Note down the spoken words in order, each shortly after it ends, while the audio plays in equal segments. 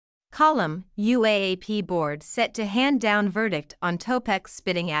Column, UAAP Board set to hand down verdict on Topex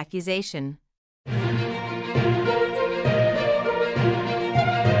spitting accusation.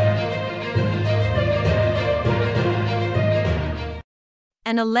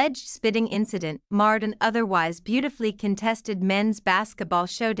 An alleged spitting incident marred an otherwise beautifully contested men's basketball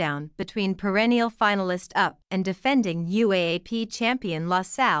showdown between perennial finalist UAAP and defending UAAP champion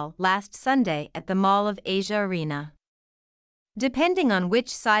Salle last Sunday at the Mall of Asia Arena. Depending on which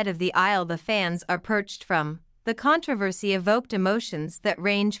side of the aisle the fans are perched from, the controversy evoked emotions that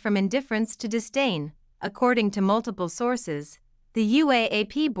range from indifference to disdain. According to multiple sources, the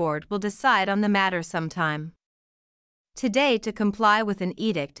UAAP board will decide on the matter sometime today to comply with an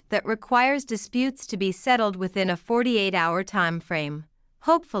edict that requires disputes to be settled within a 48-hour time frame.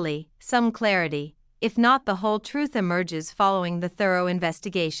 Hopefully, some clarity, if not the whole truth, emerges following the thorough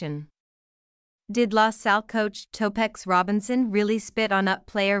investigation. Did Salle coach Topex Robinson really spit on UAAP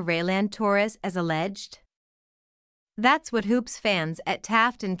player Reyland Torres as alleged? That's what Hoops fans at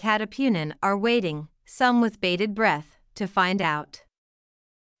Taft and Katapunan are waiting, some with bated breath, to find out.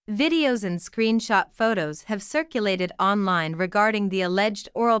 Videos and screenshot photos have circulated online regarding the alleged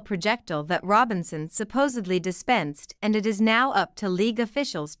oral projectile that Robinson supposedly dispensed, and it is now up to league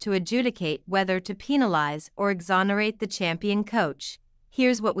officials to adjudicate whether to penalize or exonerate the champion coach.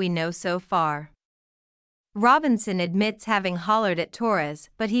 Here's what we know so far. Robinson admits having hollered at Torres,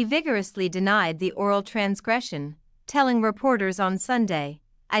 but he vigorously denied the oral transgression, telling reporters on Sunday,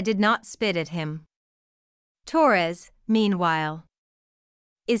 "I did not spit at him." Torres, meanwhile,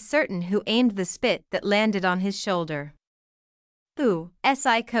 is certain who aimed the spit that landed on his shoulder.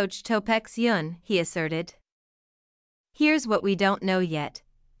 "Si coach Topex Yun," he asserted. Here's what we don't know yet.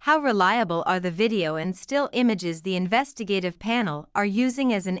 How reliable are the video and still images the investigative panel are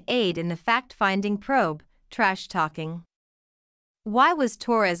using as an aid in the fact-finding probe? Trash talking. Why was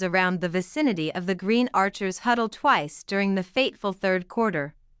Torres around the vicinity of the Green Archers huddle twice during the fateful third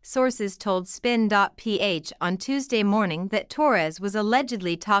quarter? Sources told Spin.ph on Tuesday morning that Torres was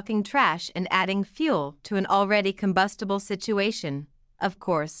allegedly talking trash and adding fuel to an already combustible situation. Of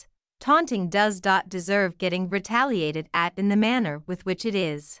course, taunting does not deserve getting retaliated at in the manner with which it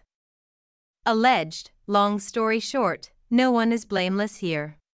is alleged. Long story short, no one is blameless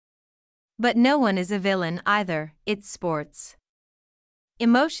here. But no one is a villain either. It's sports.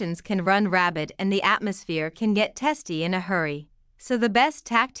 Emotions can run rabid and the atmosphere can get testy in a hurry. So the best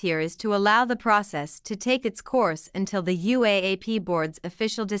tact here is to allow the process to take its course until the UAAP board's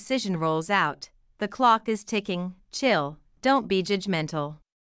official decision rolls out. The clock is ticking. Chill. Don't be judgmental.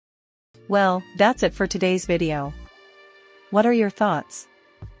 Well, that's it for today's video. What are your thoughts?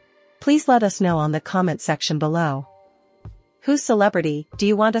 Please let us know on the comment section below. Whose celebrity do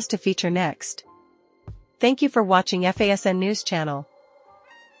you want us to feature next? Thank you for watching FASN News Channel.